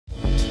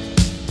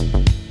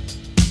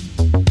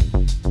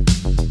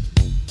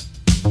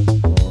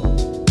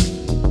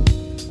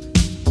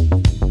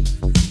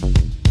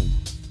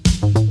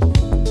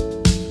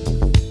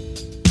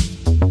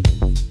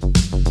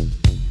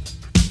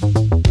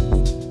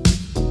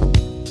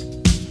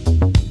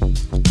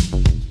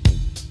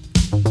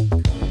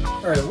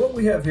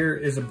we have here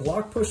is a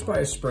block pushed by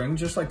a spring,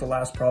 just like the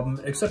last problem,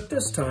 except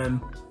this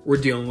time we're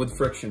dealing with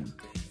friction.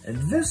 And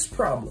this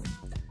problem,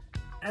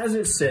 as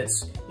it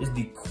sits, is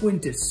the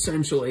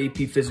quintessential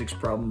AP physics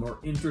problem, or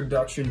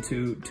introduction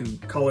to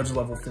college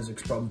level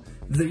physics problem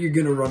that you're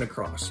gonna run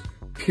across,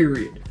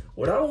 period.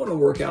 What I wanna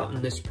work out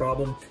in this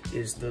problem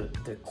is the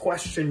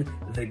question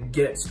that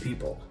gets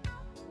people,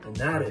 and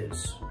that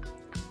is,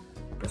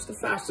 what's the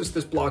fastest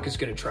this block is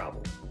gonna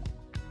travel?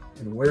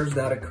 And where's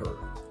that occur?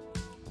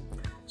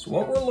 So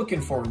what we're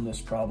looking for in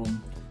this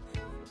problem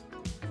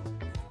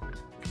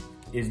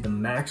is the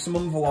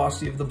maximum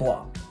velocity of the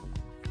block.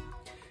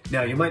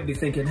 Now you might be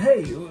thinking,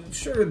 hey,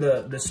 sure,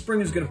 the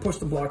spring is gonna push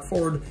the block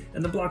forward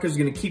and the block is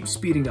gonna keep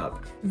speeding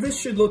up. This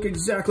should look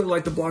exactly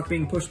like the block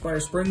being pushed by a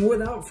spring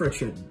without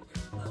friction.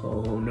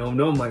 Oh,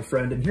 no, my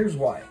friend, and here's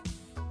why.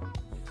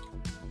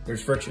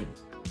 There's friction.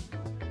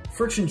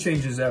 Friction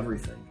changes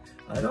everything.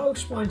 And I'll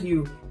explain to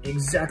you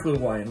exactly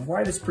why, and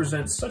why this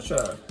presents such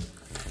a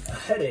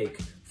headache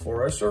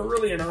for us, or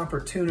really an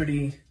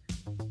opportunity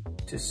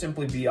to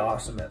simply be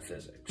awesome at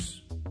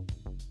physics.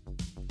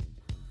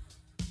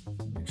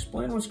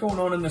 Explain what's going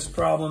on in this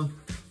problem.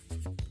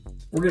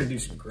 We're gonna do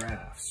some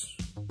graphs.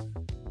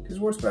 Because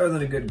what's better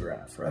than a good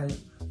graph, right?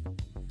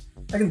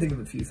 I can think of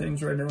a few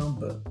things right now,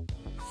 but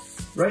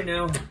right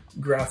now,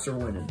 graphs are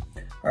winning.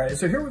 All right,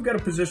 so here we've got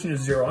a position of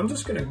 0. I'm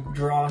just gonna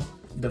draw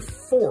the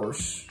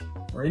force,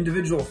 or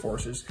individual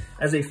forces,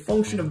 as a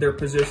function of their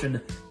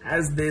position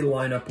as they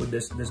line up with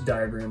this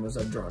diagram as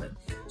I've drawn it.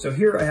 So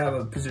here I have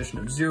a position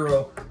of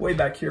 0. Way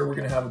back here, we're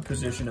gonna have a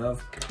position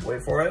of,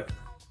 wait for it,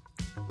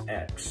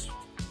 x.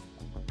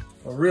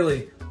 Well,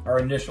 really, our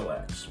initial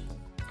x.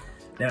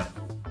 Now,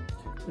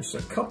 there's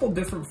a couple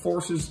different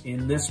forces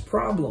in this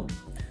problem.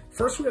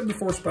 First, we have the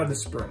force by the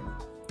spring.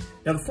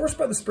 Now, the force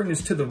by the spring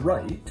is to the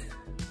right,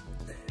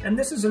 and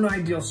this is an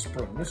ideal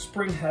spring. This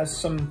spring has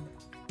some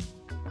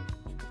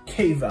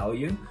K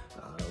value,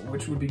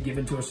 which would be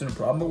given to us in a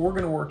problem, but we're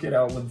gonna work it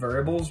out with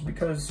variables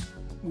because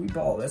we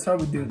ball, that's how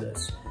we do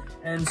this.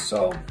 And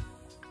so,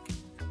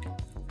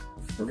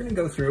 we're gonna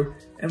go through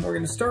and we're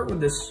gonna start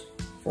with this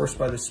force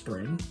by the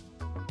spring,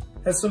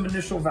 has some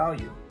initial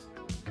value.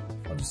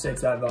 I'll just say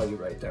it's that value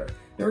right there.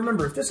 Now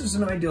remember, if this is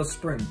an ideal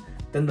spring,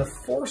 then the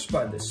force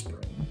by the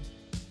spring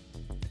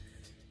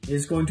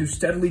is going to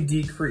steadily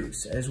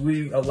decrease. As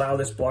we allow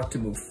this block to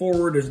move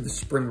forward, as the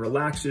spring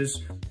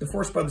relaxes, the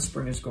force by the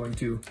spring is going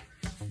to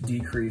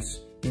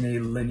decrease in a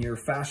linear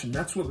fashion.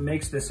 That's what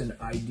makes this an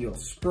ideal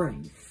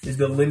spring, is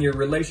the linear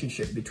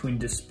relationship between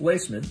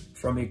displacement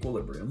from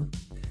equilibrium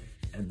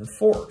and the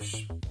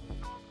force.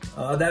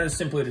 That is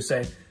simply to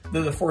say that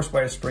the force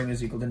by a spring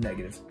is equal to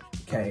negative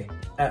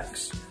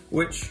kx,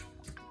 which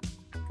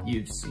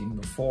you've seen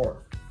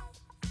before.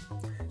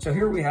 So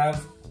here we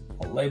have,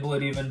 I'll label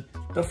it even,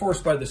 the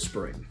force by the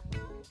spring.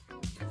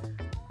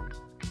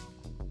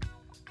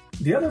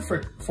 The other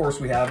force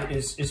we have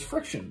is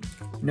friction.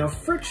 Now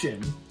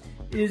friction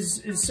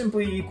is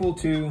simply equal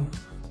to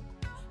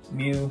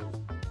mu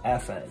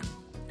Fn.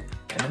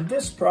 And in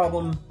this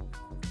problem,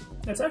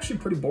 that's actually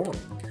pretty boring.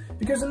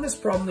 Because in this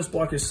problem, this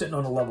block is sitting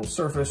on a level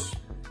surface,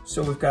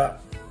 so we've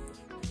got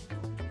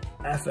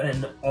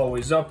Fn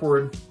always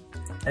upward,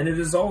 and it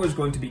is always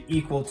going to be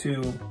equal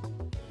to,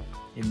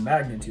 in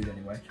magnitude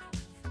anyway,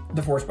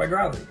 the force by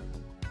gravity,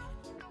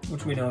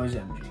 which we know is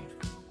mg.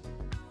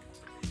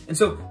 And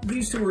so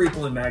these two are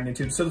equal in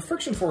magnitude, so the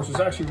friction force is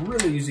actually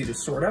really easy to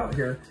sort out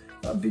here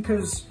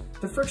because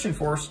the friction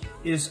force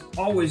is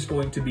always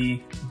going to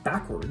be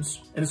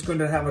backwards, and it's going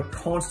to have a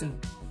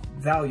constant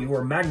value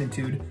or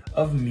magnitude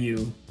of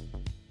mu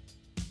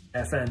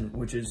Fn,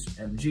 which is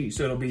mg,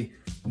 so it'll be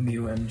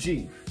mu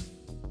mg.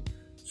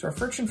 So our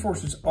friction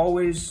force is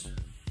always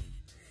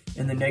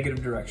in the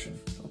negative direction.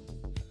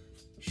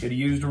 Should have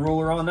used a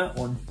ruler on that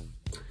one.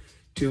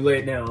 Too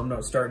late now, I'm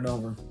not starting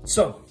over.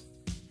 So,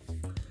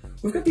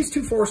 we've got these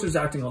two forces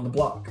acting on the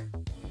block.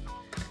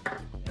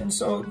 And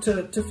so,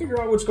 to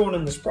figure out what's going on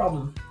in this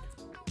problem,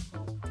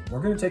 we're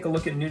going to take a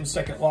look at Newton's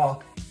second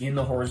law in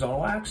the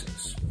horizontal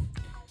axis.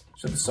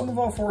 So the sum of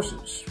all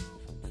forces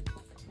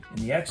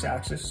in the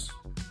x-axis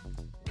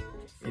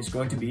is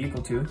going to be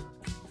equal to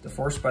the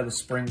force by the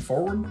spring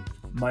forward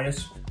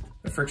minus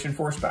the friction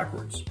force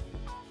backwards.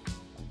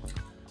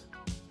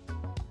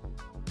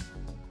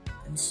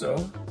 And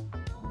so,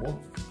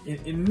 well,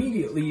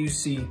 immediately you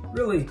see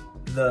really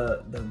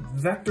the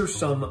vector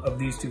sum of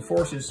these two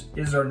forces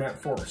is our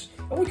net force.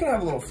 And we can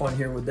have a little fun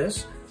here with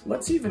this.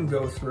 Let's even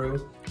go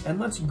through and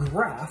let's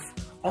graph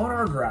on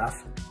our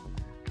graph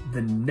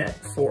the net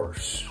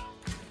force.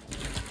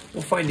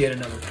 We'll find yet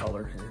another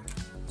color here.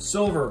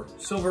 Silver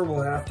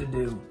will have to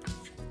do.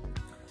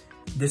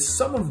 The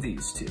sum of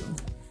these two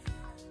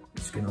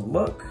is gonna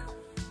look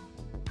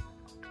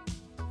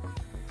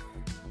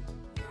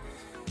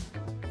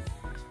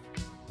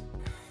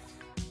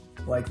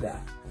like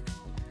that.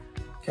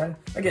 Okay.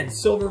 Again,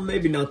 silver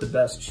maybe not the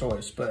best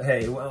choice, but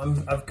hey, well,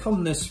 I've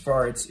come this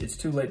far. It's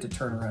too late to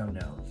turn around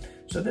now.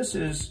 So this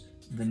is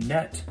the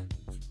net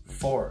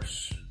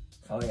force.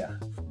 Oh yeah,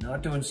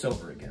 not doing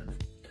silver again.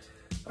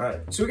 All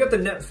right, so we got the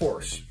net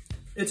force.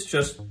 It's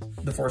just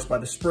the force by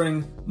the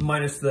spring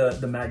minus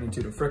the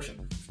magnitude of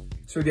friction.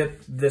 So we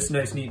get this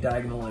nice, neat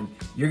diagonal line.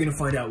 You're gonna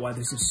find out why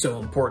this is so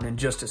important in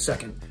just a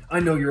second. I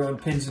know you're on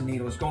pins and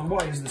needles going,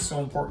 why is this so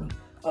important?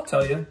 I'll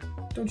tell you,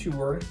 don't you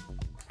worry.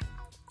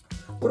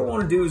 What I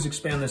wanna do is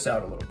expand this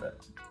out a little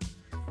bit.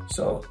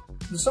 So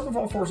the sum of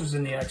all forces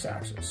in the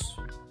x-axis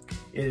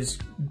is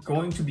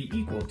going to be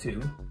equal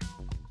to,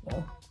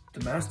 well,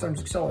 the mass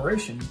times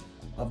acceleration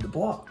of the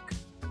block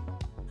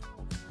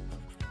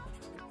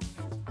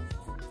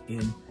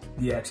in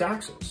the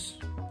x-axis.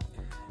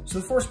 So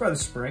the force by the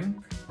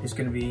spring is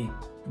going to be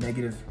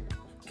negative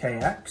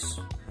kx.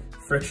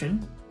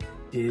 Friction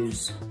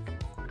is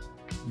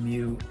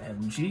mu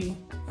mg,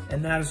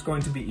 and that is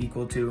going to be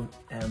equal to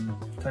m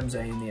times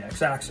a in the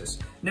x-axis.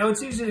 Now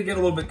it's easy to get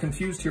a little bit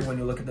confused here when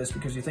you look at this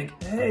because you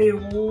think, hey,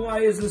 why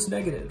is this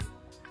negative?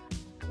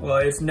 Well,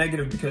 it's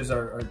negative because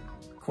our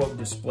quote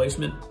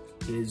displacement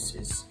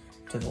is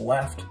to the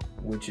left,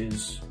 which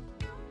is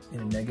in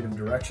a negative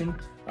direction.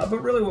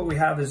 But really what we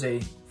have is a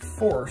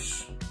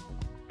force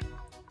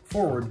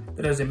forward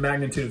that has a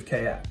magnitude of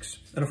kx,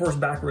 and a force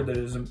backward that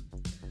is a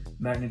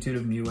magnitude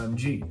of mu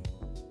mg.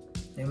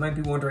 You might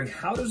be wondering,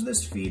 how does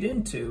this feed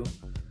into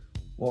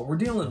what we're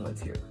dealing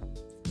with here?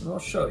 And I'll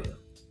show you.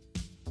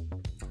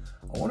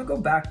 I want to go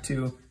back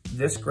to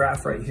this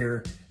graph right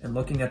here and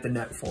looking at the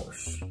net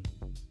force,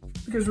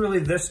 because really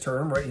this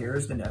term right here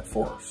is the net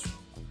force.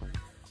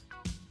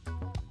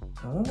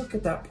 I want to look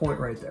at that point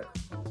right there.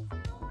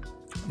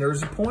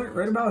 There's a point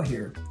right about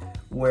here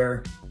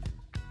where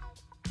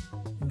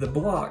the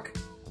block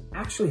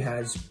actually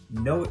has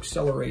no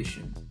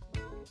acceleration.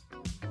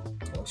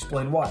 I'll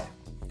explain why.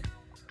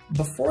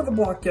 Before the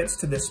block gets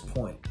to this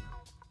point,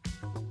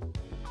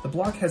 the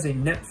block has a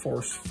net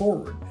force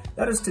forward.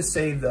 That is to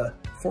say, the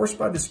force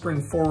by the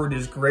spring forward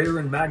is greater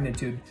in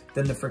magnitude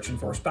than the friction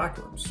force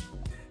backwards.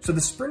 So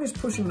the spring is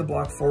pushing the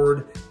block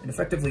forward and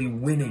effectively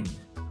winning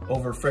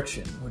over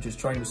friction, which is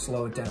trying to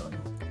slow it down.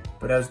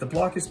 But as the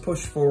block is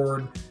pushed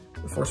forward,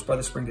 the force by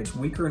the spring gets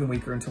weaker and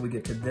weaker until we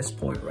get to this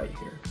point right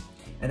here.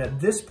 And at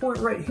this point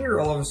right here,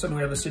 all of a sudden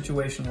we have a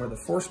situation where the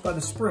force by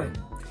the spring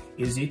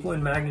is equal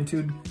in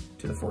magnitude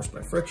to the force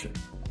by friction.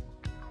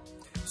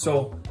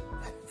 So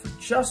for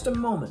just a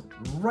moment,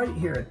 right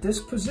here at this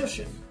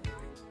position,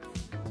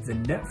 the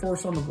net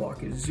force on the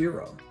block is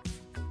 0.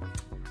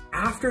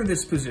 After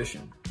this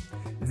position,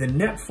 the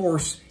net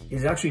force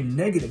is actually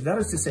negative. That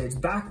is to say, it's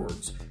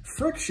backwards.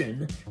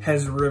 Friction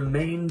has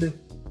remained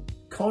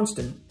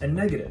constant and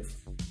negative.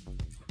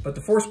 But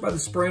the force by the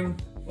spring,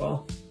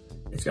 well,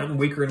 it's gotten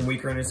weaker and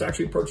weaker, and it's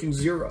actually approaching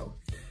 0.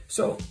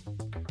 So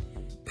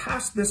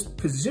past this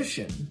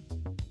position,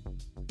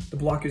 the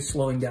block is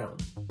slowing down.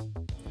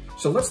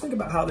 So let's think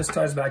about how this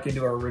ties back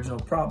into our original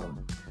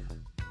problem.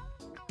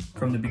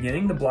 From the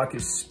beginning, the block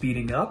is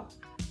speeding up,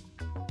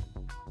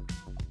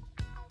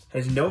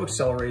 has no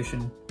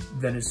acceleration,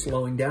 then is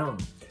slowing down.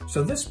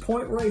 So this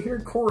point right here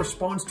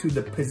corresponds to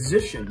the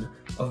position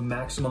of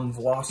maximum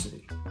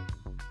velocity.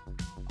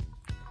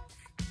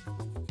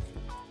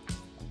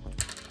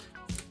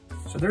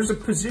 So there's a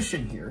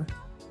position here.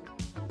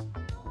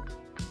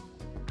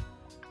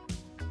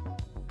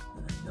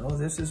 And I know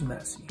this is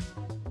messy.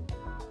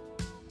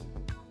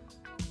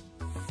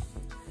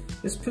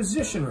 This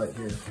position right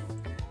here,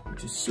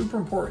 which is super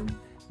important,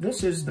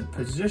 this is the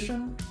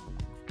position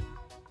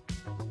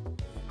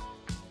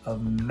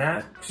of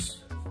max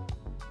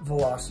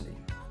velocity.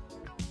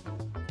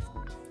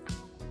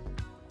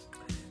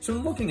 So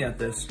looking at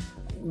this,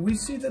 we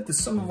see that the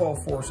sum of all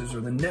forces, or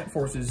the net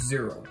force, is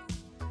 0.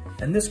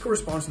 And this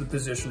corresponds to the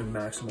position of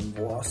maximum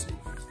velocity.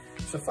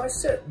 So if I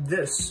set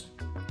this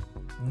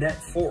net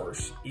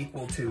force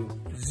equal to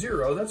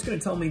 0, that's going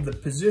to tell me the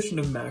position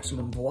of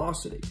maximum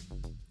velocity.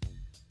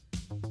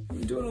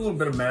 I'm doing a little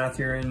bit of math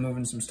here and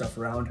moving some stuff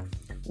around.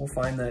 We'll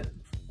find that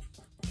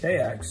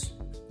kx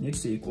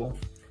needs to equal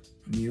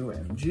mu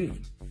mg.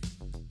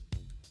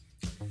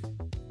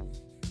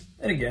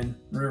 And again,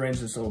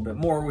 rearrange this a little bit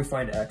more, we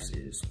find x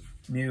is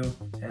mu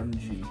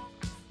mg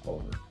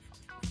over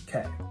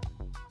k.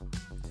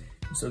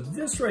 So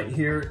this right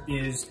here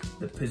is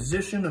the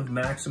position of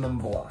maximum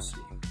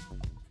velocity.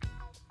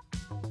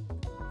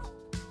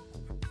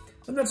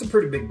 And that's a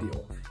pretty big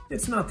deal.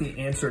 It's not the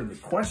answer to the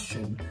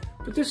question,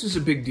 but this is a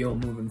big deal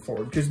moving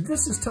forward because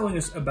this is telling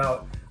us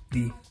about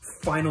the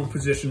final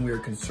position we are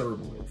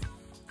concerned with.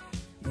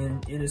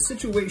 In a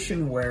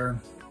situation where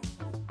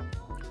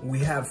we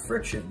have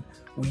friction,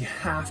 we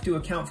have to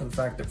account for the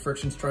fact that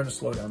friction is trying to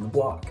slow down the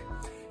block.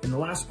 In the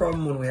last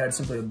problem, when we had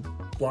simply a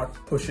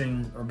block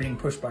pushing or being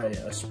pushed by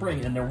a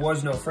spring and there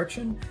was no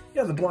friction,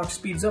 yeah, the block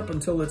speeds up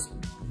until it's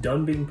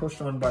done being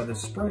pushed on by the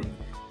spring.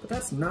 But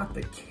that's not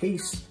the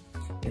case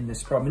in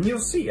this problem. And you'll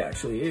see,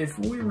 actually, if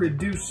we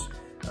reduce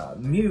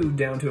mu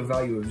down to a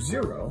value of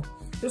 0,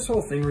 this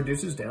whole thing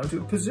reduces down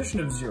to a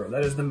position of 0.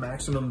 That is, the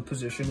maximum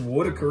position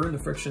would occur in the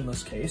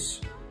frictionless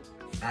case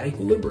at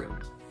equilibrium.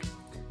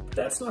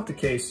 that's not the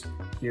case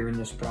here in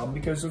this problem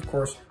because, of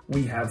course,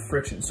 we have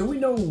friction. So we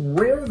know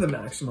where the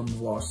maximum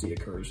velocity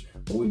occurs,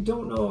 but we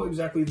don't know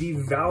exactly the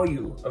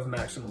value of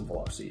maximum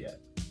velocity yet.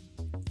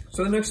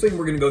 So the next thing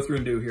we're going to go through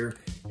and do here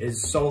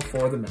is solve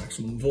for the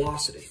maximum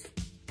velocity.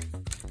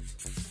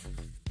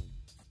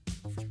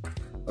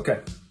 Okay.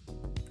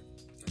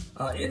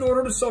 In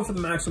order to solve for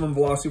the maximum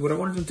velocity, what I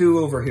wanted to do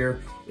over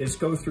here is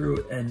go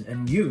through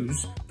and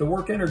use the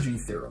work-energy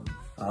theorem.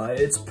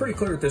 It's pretty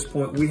clear at this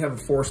point we have a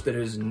force that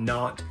is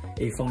not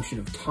a function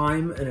of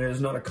time and it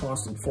is not a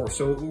constant force.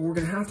 So we're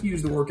going to have to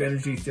use the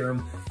work-energy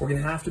theorem. We're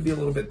going to have to be a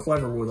little bit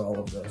clever with all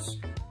of this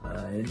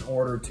in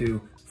order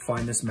to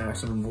find this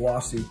maximum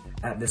velocity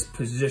at this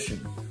position,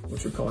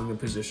 which we're calling the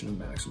position of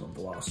maximum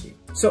velocity.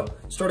 So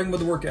starting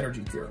with the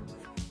work-energy theorem.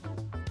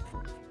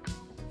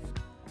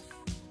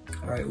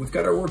 All right, we've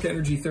got our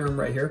work-energy theorem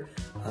right here.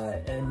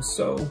 And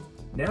so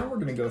now we're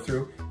going to go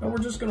through and we're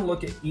just going to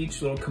look at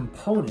each little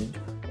component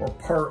or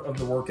part of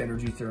the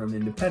work-energy theorem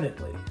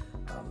independently.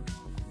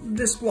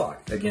 This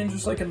block, again,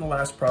 just like in the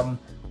last problem,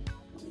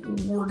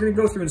 we're going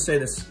to go through and say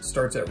this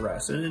starts at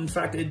rest. And in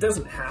fact, it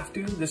doesn't have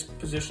to. This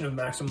position of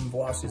maximum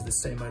velocity is the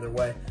same either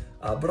way.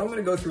 But I'm going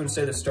to go through and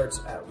say this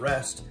starts at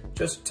rest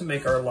just to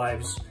make our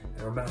lives,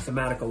 our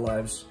mathematical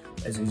lives,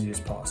 as easy as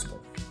possible.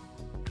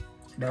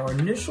 Now, our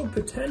initial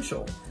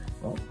potential,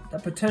 well,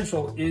 that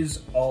potential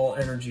is all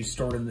energy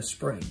stored in the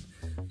spring.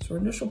 So our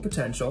initial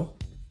potential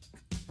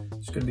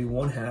is going to be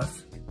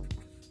 1/2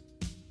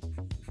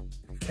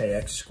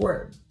 kx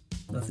squared.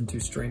 Nothing too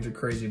strange or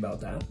crazy about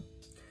that.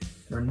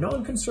 And our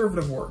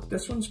non-conservative work,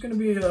 this one's going to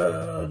be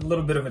a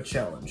little bit of a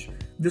challenge.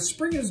 The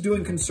spring is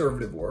doing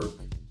conservative work.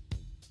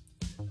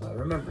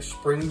 Remember,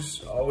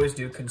 springs always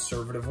do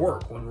conservative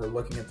work when we're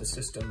looking at the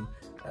system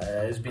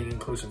as being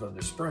inclusive of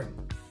the spring,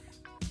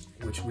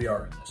 which we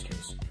are in this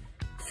case.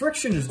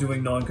 Friction is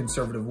doing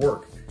non-conservative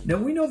work. Now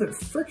we know that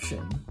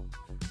friction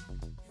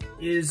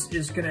is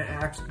going to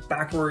act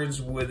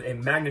backwards with a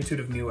magnitude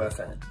of mu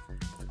Fn.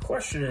 The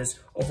question is,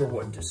 over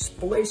what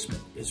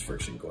displacement is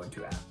friction going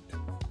to act?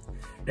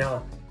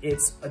 Now,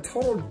 it's a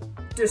total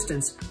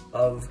distance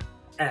of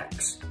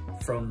x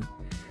from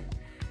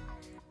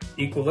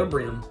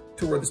equilibrium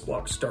to where this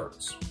block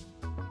starts.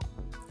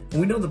 And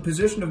we know the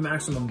position of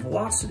maximum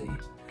velocity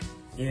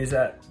is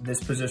at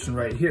this position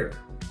right here,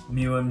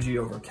 mu mg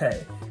over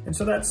k. And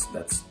so that's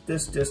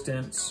this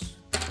distance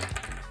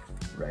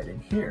right in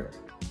here.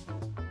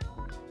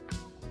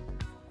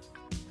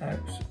 X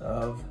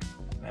of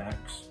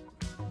max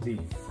v.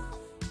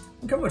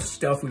 Look how much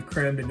stuff we've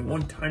crammed into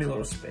one tiny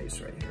little space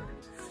right here.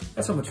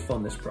 That's how much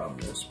fun this problem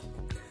is.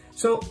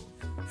 So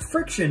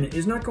friction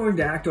is not going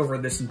to act over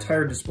this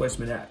entire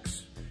displacement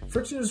x.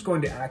 Friction is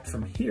going to act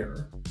from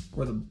here,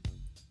 where the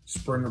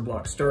spring or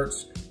block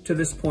starts, to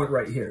this point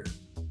right here,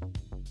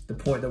 the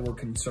point that we're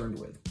concerned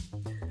with.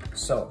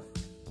 So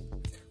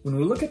when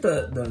we look at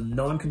the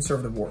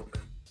non-conservative work,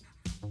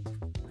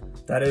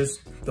 that is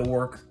the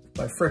work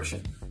by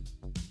friction.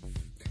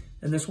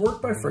 And this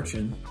work by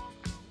friction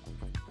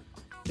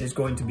is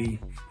going to be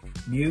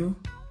mu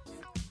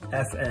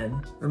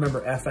Fn.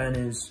 Remember, Fn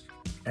is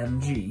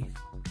mg.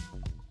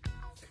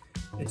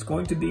 It's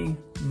going to be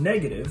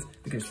negative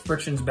because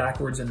friction's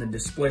backwards and the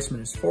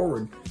displacement is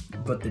forward,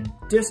 but the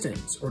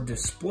distance or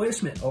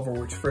displacement over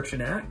which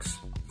friction acts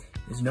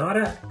is not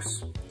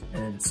x,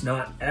 and it's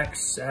not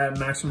x at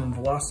maximum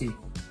velocity,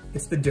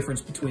 it's the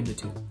difference between the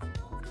two.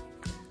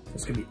 So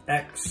it's going to be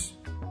x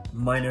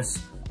minus,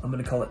 I'm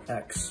going to call it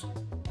x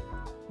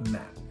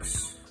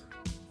max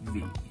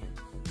v.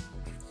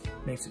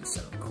 Makes it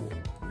sound cool,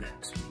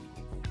 max v.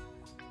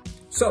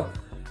 So,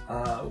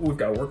 we've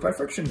got work by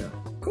friction now.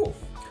 Cool.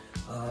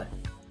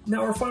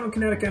 Now our final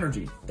kinetic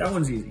energy. That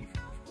one's easy.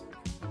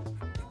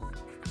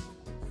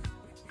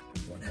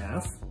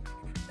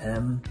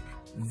 1/2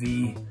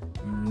 mv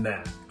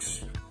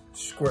max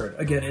squared.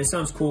 Again, it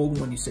sounds cool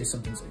when you say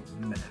something's like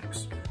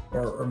max.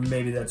 Or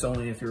maybe that's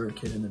only if you're a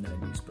kid in the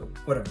 90s, but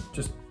whatever.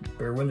 Just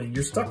bear with me.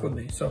 You're stuck with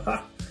me, so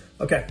ha.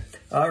 Okay,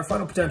 our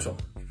final potential.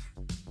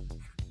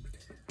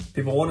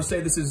 People want to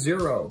say this is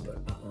 0,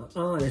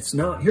 but it's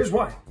not. Here's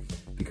why.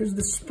 Because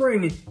the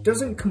spring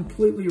doesn't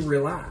completely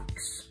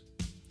relax.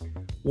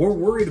 We're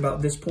worried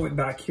about this point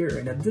back here.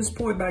 And at this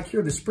point back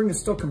here, the spring is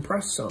still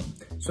compressed some.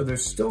 So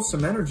there's still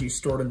some energy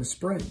stored in the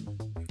spring.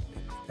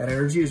 That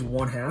energy is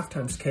 1/2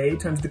 times k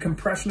times the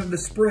compression of the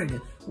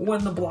spring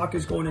when the block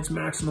is going its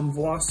maximum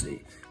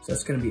velocity. So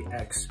that's going to be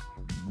x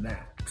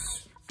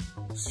max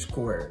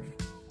squared.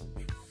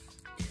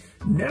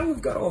 Now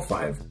we've got all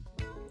 5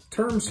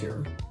 terms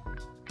here.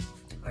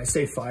 I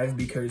say 5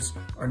 because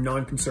our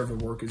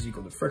non-conservative work is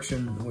equal to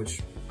friction,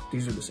 which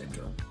these are the same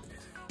term.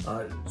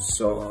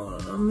 So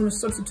I'm going to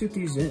substitute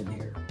these in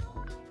here.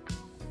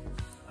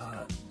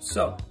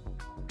 So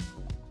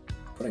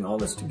putting all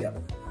this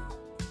together.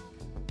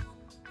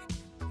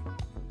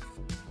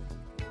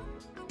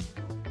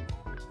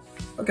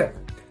 Okay,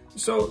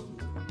 so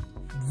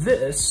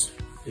this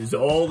is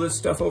all this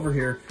stuff over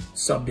here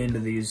subbed into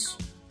these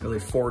really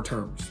 4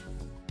 terms.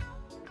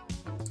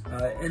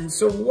 And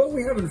so what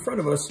we have in front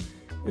of us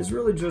is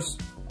really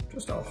just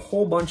just a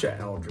whole bunch of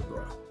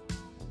algebra.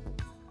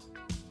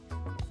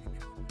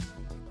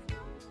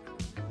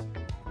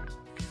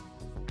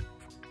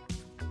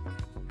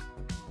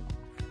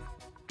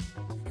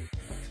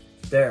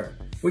 There,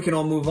 we can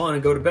all move on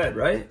and go to bed,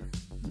 right?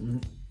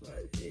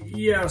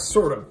 Yeah,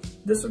 sort of.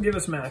 This will give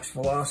us max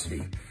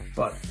velocity,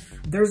 but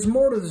there's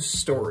more to the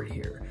story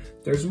here.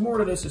 There's more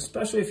to this,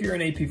 especially if you're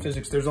in AP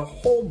Physics. There's a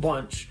whole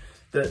bunch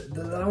that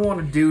I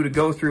want to do to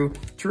go through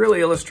to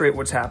really illustrate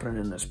what's happening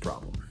in this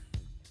problem.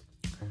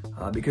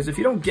 Because if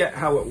you don't get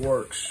how it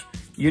works,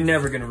 you're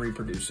never going to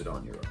reproduce it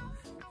on your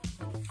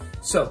own.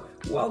 So,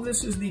 while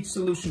this is the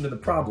solution to the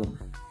problem,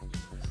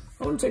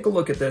 I want to take a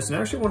look at this, and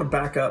I actually want to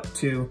back up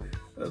to,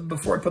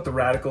 before I put the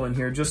radical in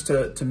here, just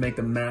to make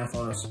the math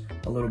on us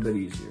a little bit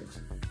easier.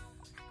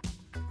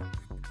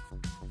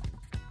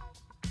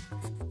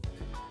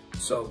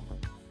 So,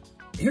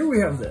 here we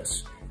have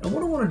this. And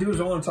what I want to do is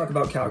I want to talk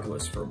about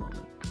calculus for a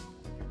moment.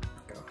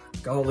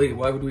 Golly,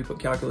 why would we put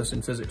calculus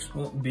in physics?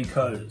 Well,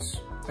 because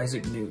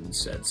Isaac Newton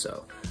said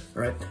so.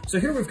 All right, so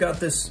here we've got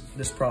this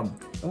problem.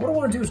 And what I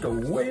want to do is go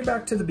way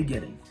back to the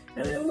beginning.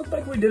 And it looked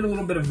like we did a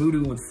little bit of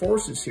voodoo with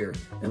forces here.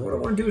 And what I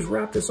want to do is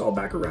wrap this all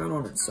back around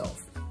on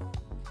itself.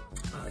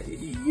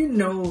 You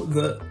know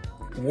the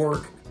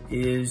work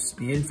is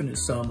the infinite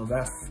sum of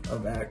f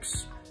of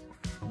x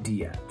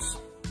dx.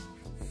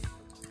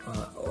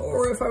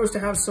 Or if I was to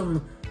have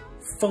some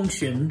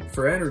function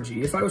for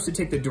energy, if I was to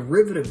take the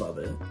derivative of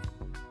it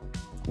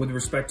with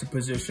respect to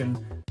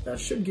position, that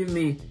should give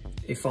me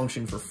a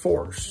function for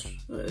force.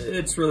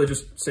 It's really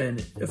just saying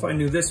if I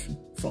knew this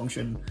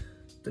function,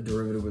 the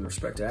derivative with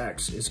respect to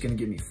x is going to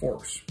give me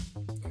force.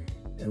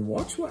 And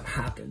watch what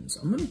happens.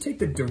 I'm going to take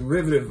the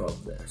derivative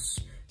of this,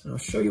 and I'll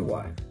show you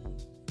why.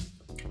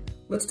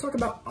 Let's talk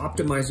about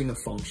optimizing a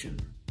function.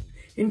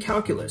 In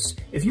calculus,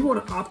 if you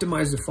want to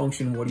optimize the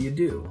function, what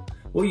do?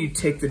 Well, you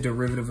take the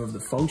derivative of the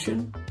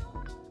function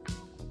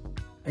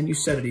and you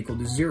set it equal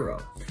to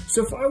 0.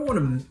 So if I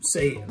want to,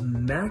 say,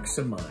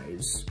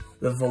 maximize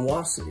the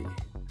velocity,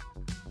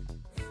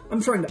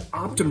 I'm trying to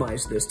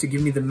optimize this to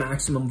give me the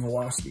maximum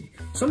velocity.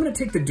 So I'm going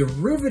to take the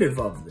derivative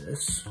of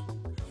this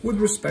with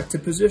respect to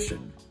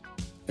position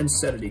and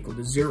set it equal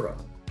to 0.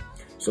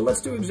 So let's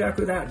do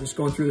exactly that, just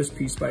going through this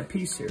piece by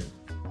piece here.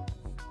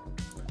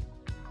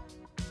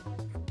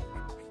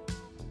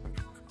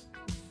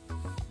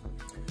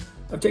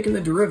 I've taken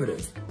the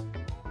derivative.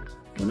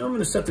 Well, now I'm going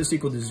to set this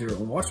equal to 0,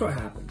 and watch what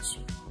happens.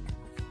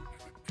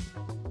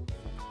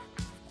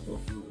 Well,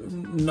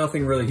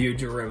 nothing really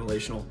huge or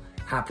revelational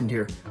happened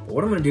here, but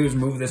what I'm going to do is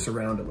move this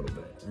around a little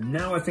bit. And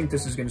now I think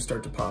this is going to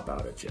start to pop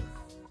out at you.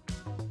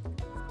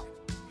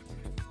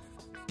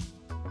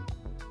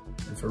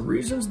 And for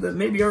reasons that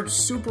maybe aren't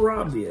super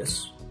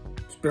obvious,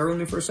 just bear with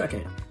me for a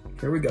second.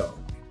 Here we go.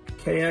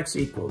 Kx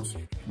equals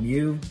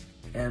mu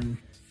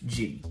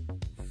mg.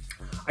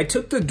 I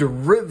took the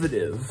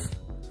derivative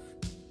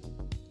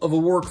of a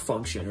work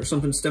function, or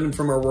something stemming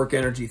from our work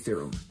energy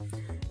theorem.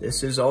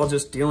 This is all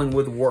just dealing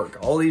with work.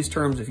 All these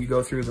terms, if you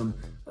go through them,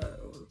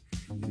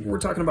 we're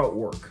talking about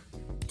work.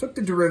 Took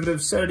the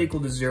derivative, set it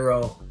equal to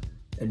 0,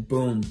 and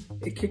boom,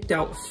 it kicked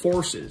out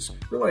forces.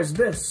 Realize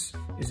this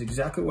is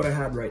exactly what I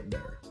had right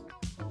there.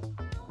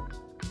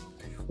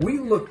 We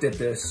looked at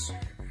this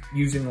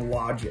using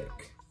logic.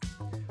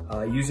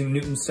 Using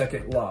Newton's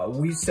second law,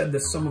 we said the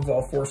sum of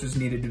all forces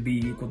needed to be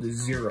equal to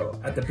 0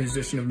 at the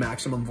position of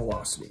maximum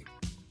velocity.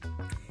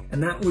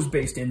 And that was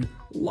based in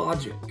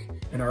logic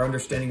and our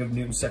understanding of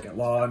Newton's second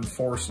law and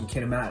force and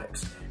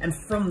kinematics. And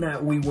from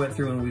that, we went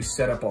through and we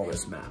set up all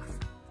this math.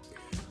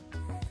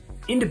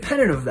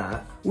 Independent of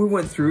that, we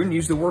went through and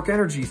used the work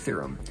energy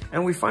theorem.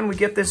 And we finally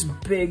get this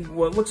big,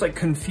 what looks like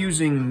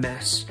confusing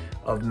mess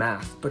of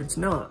math, but it's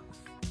not.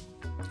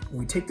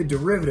 We take the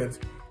derivative,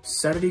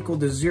 set it equal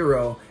to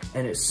 0,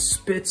 and it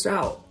spits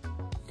out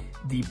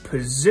the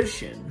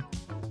position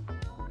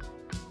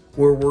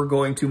where we're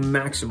going to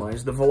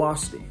maximize the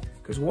velocity.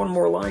 Because one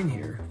more line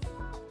here,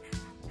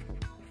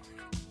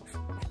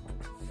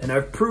 and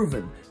I've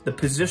proven the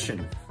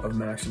position of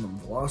maximum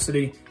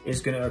velocity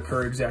is going to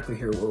occur exactly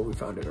here where we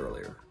found it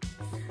earlier.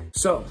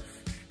 So,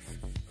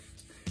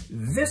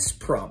 this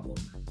problem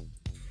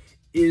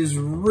is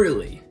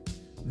really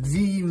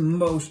the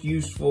most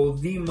useful,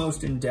 the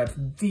most in-depth,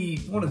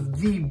 one of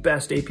the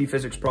best AP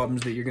Physics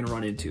problems that you're going to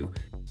run into.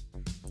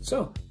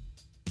 So,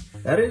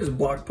 that is a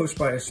block pushed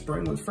by a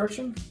spring with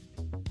friction,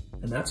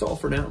 and that's all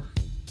for now.